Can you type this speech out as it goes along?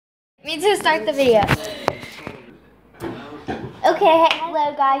Me to start the video. Okay,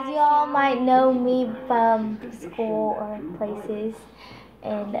 hello guys. You all might know me from school or places.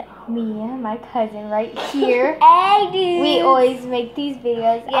 And me and my cousin right here. Hey, dude. We always make these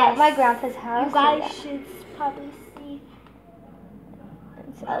videos at my grandpa's house. You guys should probably see.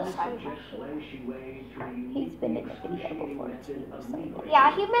 He's been in the video before too. So.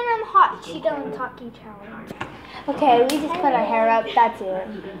 Yeah, he's been on Hot Cheeto and Talkie Challenge. Okay, we just put our hair up. That's it.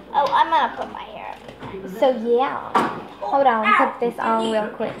 Oh, I'm gonna put my hair up. So yeah. Hold on, put this on real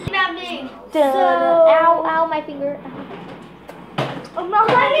quick. Not big. Ow, ow, my finger. Oh, no,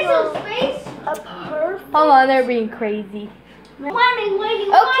 space. A perfect. Hold on, they're being crazy. Okay,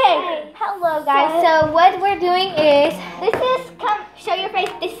 hello guys. So what we're doing is come show your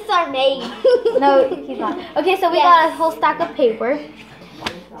face. This is our maid. No, he's not. Okay, so we got a whole stack of paper.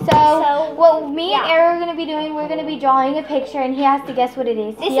 So what me and Eric are gonna be doing, we're gonna be drawing a picture, and he has to guess what it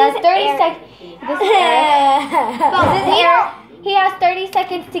is. He has 30 seconds. This is Eric. He has 30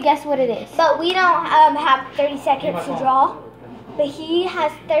 seconds to guess what it is. But we don't have 30 seconds to draw. But he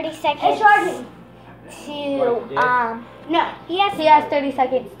has 30 seconds to no, he has 30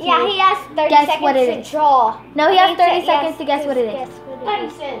 seconds to he has 30 guess seconds what it to is. Draw. No, he has 30 seconds to guess what it is.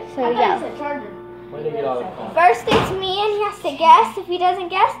 So yeah. First it's me and he has to guess. If he doesn't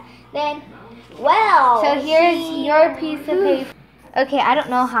guess, then well. So here's your piece of paper. Okay, I don't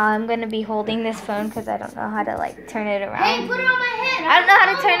know how I'm gonna be holding this phone because I don't know how to like turn it around. Hey, put it on my head. I don't know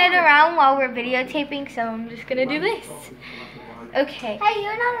how to turn it around while we're videotaping, so I'm just gonna do this. Okay. Hey,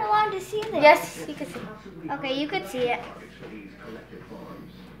 you're not allowed to see this. Yes, you can see. Okay, you could see it.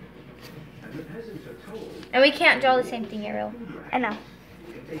 And we can't draw the same thing, Ariel. I know.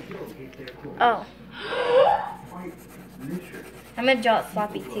 Oh. I'm gonna draw it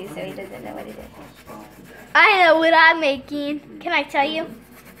sloppy too, so he doesn't know what it is. I know what I'm making. Can I tell you?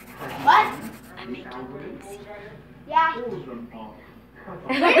 What? I'm making Lindsay. Yeah.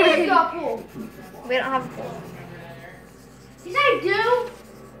 Where is your pool? We don't have a pool. Yes, I do.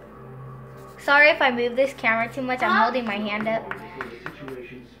 Sorry if I move this camera too much. I'm holding my hand up.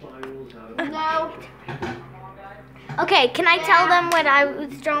 No. Okay, can I tell them what I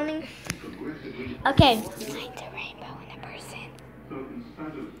was drawing? Okay. Like the rainbow and a person.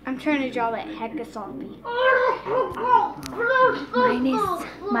 I'm trying to draw that hecka zombie.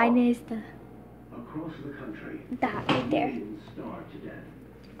 Mine is that right there.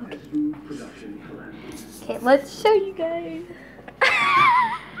 Okay, let's show you guys.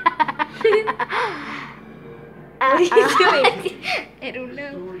 What are you doing? I don't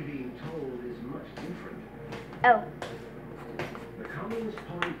know. Oh.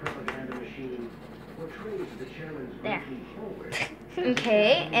 There.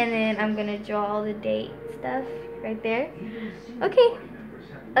 Okay, and then I'm gonna draw all the date stuff right there. Okay.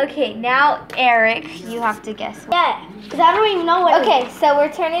 Okay, now Eric, you have to guess. Yeah, because I don't even know what. Okay, so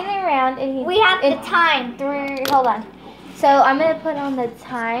we're turning it around, and we have the time. Hold on. So I'm gonna put on the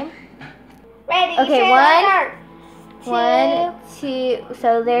time. Ready? Okay, one, two.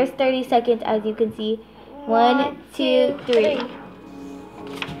 So there's 30 seconds, as you can see. 1, 2, 3.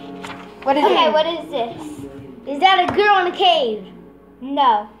 What is it? Okay, what is this? Is that a girl in a cave?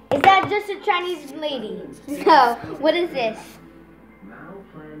 No. Is that just a Chinese lady? No. What is this?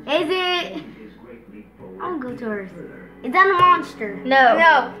 Is it? I'm gonna go to her. Is that a monster? No.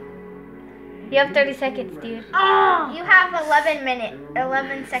 No. You have 30 seconds, dude. Oh. You have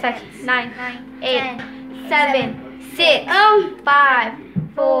 11 seconds. 9, 8, 10, 7, 6, 5,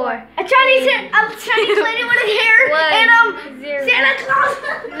 4. A Chinese lady with a hair and 0. Santa Claus.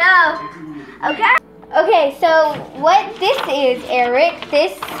 No. Okay. Okay, so what this is, Eric,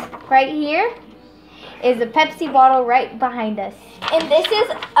 this right here is a Pepsi bottle right behind us. And this is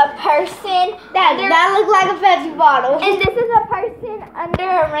a person that looks like a Pepsi bottle. And this is a person under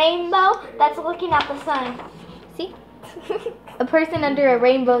a rainbow that's looking at the sun. See? A person under a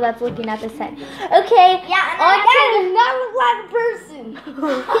rainbow that's looking at the sun. Okay. Yeah, that does not look like a person.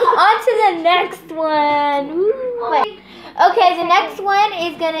 On to the next one. Wait. Okay, the next one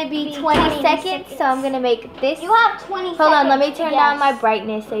is going to be 20 seconds, so I'm going to make this. You have 20 seconds. Hold on, let me turn down my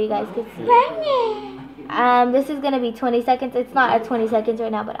brightness so you guys can see. This is going to be 20 seconds. It's not at 20 seconds right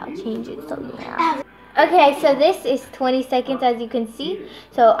now, but I'll change it so you know. Okay, so this is 20 seconds, as you can see.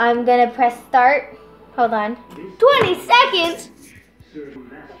 So I'm going to press start. Hold on. 20 seconds?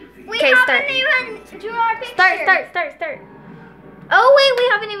 We haven't even drew our picture. Start. Oh, wait, we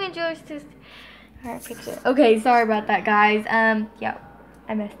haven't even drew our picture. Okay, sorry about that, guys. Yeah,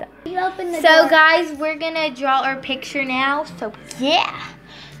 I messed up. So, guys, we're going to draw our picture now. So, yeah.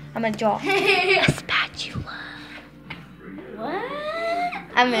 I'm going to draw a spatula. What?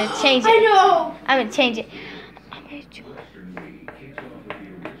 I'm gonna change it. I know. I'm gonna change it. I'm gonna draw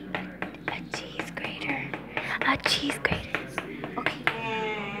a cheese grater. A cheese grater.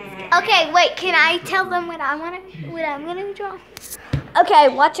 Okay. Okay, wait. Can I tell them what I'm gonna draw? Okay,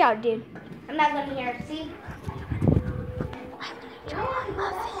 watch out, dude. I'm not gonna hear it. See? I'm gonna draw a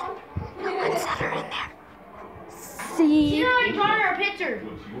muffin. No one set her in there. See? You already drawn her a picture.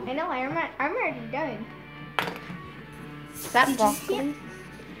 I know. I'm already done. That broccoli.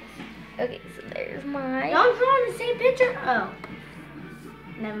 Okay, so there's mine. Don't draw the same picture. Oh.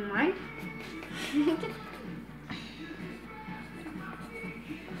 Never mind.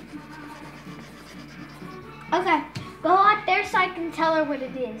 Okay. Go out there so I can tell her what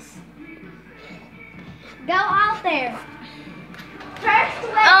it is. Go out there. First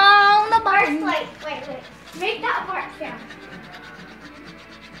way. Oh, the First button. way. Wait. Make that part sound.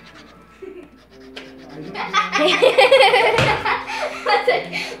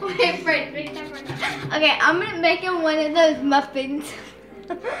 Wait, Fred, make that part sound. Okay, I'm gonna make him one of those muffins.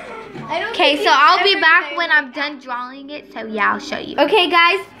 Okay, so I'll be back when I'm done drawing it. So yeah, I'll show you. Okay,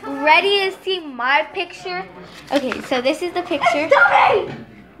 guys, ready to see my picture? Okay, so this is the picture.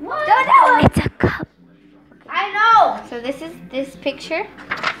 What? Don't It's a cup. I know. So this is this picture.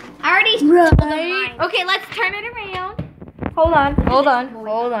 I already told them mine. Okay, let's turn it around. Hold on.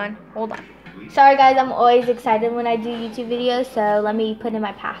 Sorry, guys, I'm always excited when I do YouTube videos. So let me put in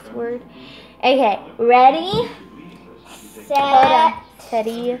my password. Okay, ready? Set.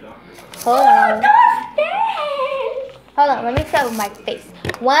 Steady. Hold on. Hold on. Let me start with my face.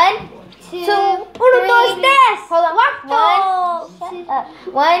 1, 2, 3. Hold on.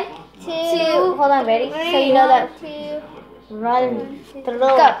 1, 2. Hold on. Ready? So you know that. Run through.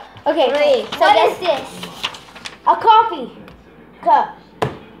 Go. Okay. So What is this? a coffee cup.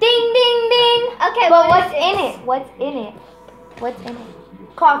 Ding, ding, ding. Okay, But what what's is in this? it? What's in it?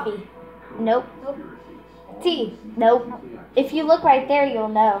 Coffee. Nope. Tea. Nope. If you look right there, you'll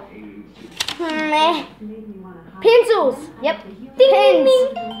know. Pencils. Yep. Ding, ding,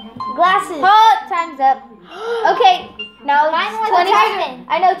 ding. Glasses. Oh, time's up. Okay, now Mine it's was 20 a seconds. muffin.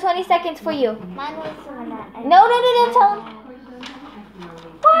 I know 20 seconds for you. Mine was someone that. No, tell him.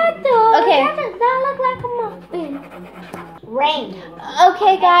 What the? Okay. That does not look like a muffin. Rain.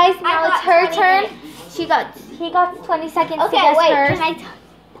 Okay, guys, I now it's got her 20 turn. minutes. He got 20 seconds to Okay, guess wait. hers. Can I?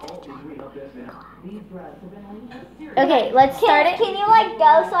 Okay, let's start it. Can you like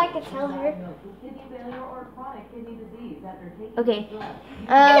go so I can tell her? Okay.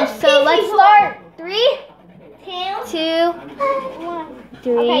 It's a So pee-pee let's hole. start. 3, 2, 2, 1.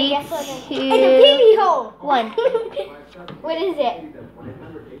 3, Okay, guess what it is? 2, It's a pee-pee hole. 1. What is it?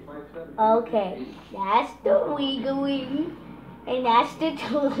 Okay. That's the wiggly, and that's the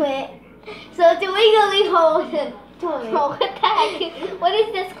toilet. So it's a wiggly hole. The toilet. What the heck? What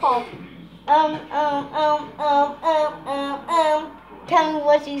is this called? Tell me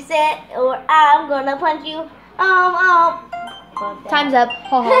what you said, or I'm gonna punch you. Time's up.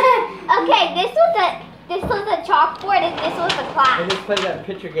 Okay, this was a chalkboard, and this was a And class. just play that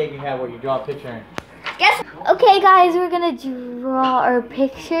picture game you have where you draw a picture in. Guess. Okay, guys, we're gonna draw our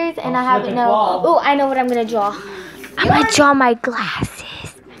pictures, and I haven't know. Oh, I know what I'm gonna draw. I'm gonna draw my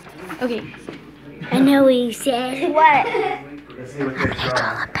glasses. Okay. I know what you said. What? Let's see what they're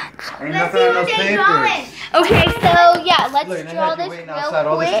drawing. Ain't Let's nothing see on what those they're drawing. papers. Okay, so yeah, let's Look, they draw had you this waiting real outside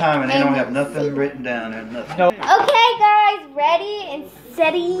all this quick. time and they don't and- have nothing written down. There's nothing. No. Okay, guys, ready and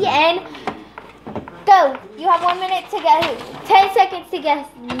steady and go. You have 1 minute to guess. 10 seconds to guess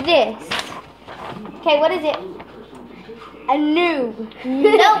this. Okay, what is it? A noob.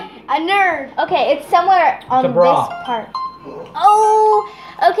 Nope. A nerd. Okay, it's somewhere on It's a bra. this part. Oh,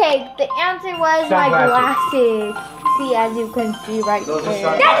 okay. The answer was my Sunglasses. glasses. See, as you can see right Those are there.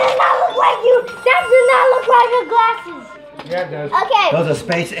 sunglasses. That does not look like you. That does not look like your glasses. Yeah, it does. Okay. Those are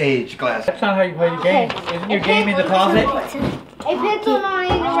space age glasses. That's not how you play the game. Isn't your game in the closet? A pencil on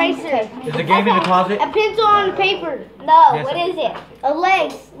an eraser. Is the game in the closet? A pencil on paper. No. Yes. What is it? A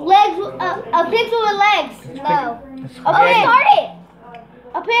legs. Legs. A pencil with legs. No. Okay. Spaghetti. Start it.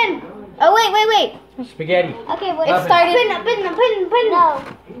 A pen. Oh, wait. Spaghetti. Okay. What It is started. Pen. No. Pen.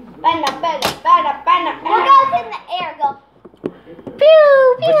 What goes in the air? Go.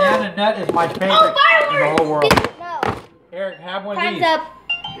 Pew, pew. Banana nut is my favorite in the whole world. No. Eric, have one of Time's these. up.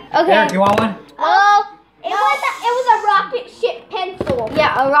 Okay. Eric, you want one? Well, It was a rocket ship pencil.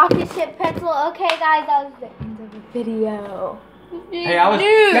 yeah, a rocket ship pencil. Okay, guys, that was the end of the video. Hey,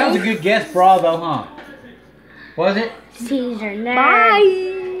 that was a good guess, bra, though, huh? Was it? She's a nerd.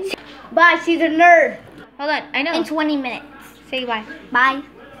 Bye. Bye. She's a nerd. Hold on, I know. In 20 minutes. Say goodbye. Bye.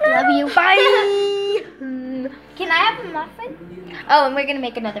 Love you. Bye. Can I have a muffin? Oh, and we're gonna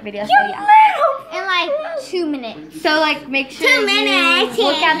make another video. So yeah. In like 2 minutes. So like, make sure 2 minutes. you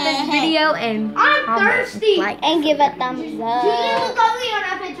look at this video and I'm comment, thirsty. like, And give a thumbs up. You look ugly on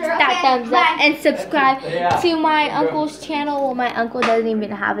that picture. that Okay, thumbs bye. up and subscribe to my uncle's channel. Well, my uncle doesn't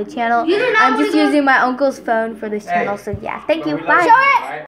even have a channel. You do not I'm just wanna go- using my uncle's phone for this channel. So yeah, thank you. Bye. Show it.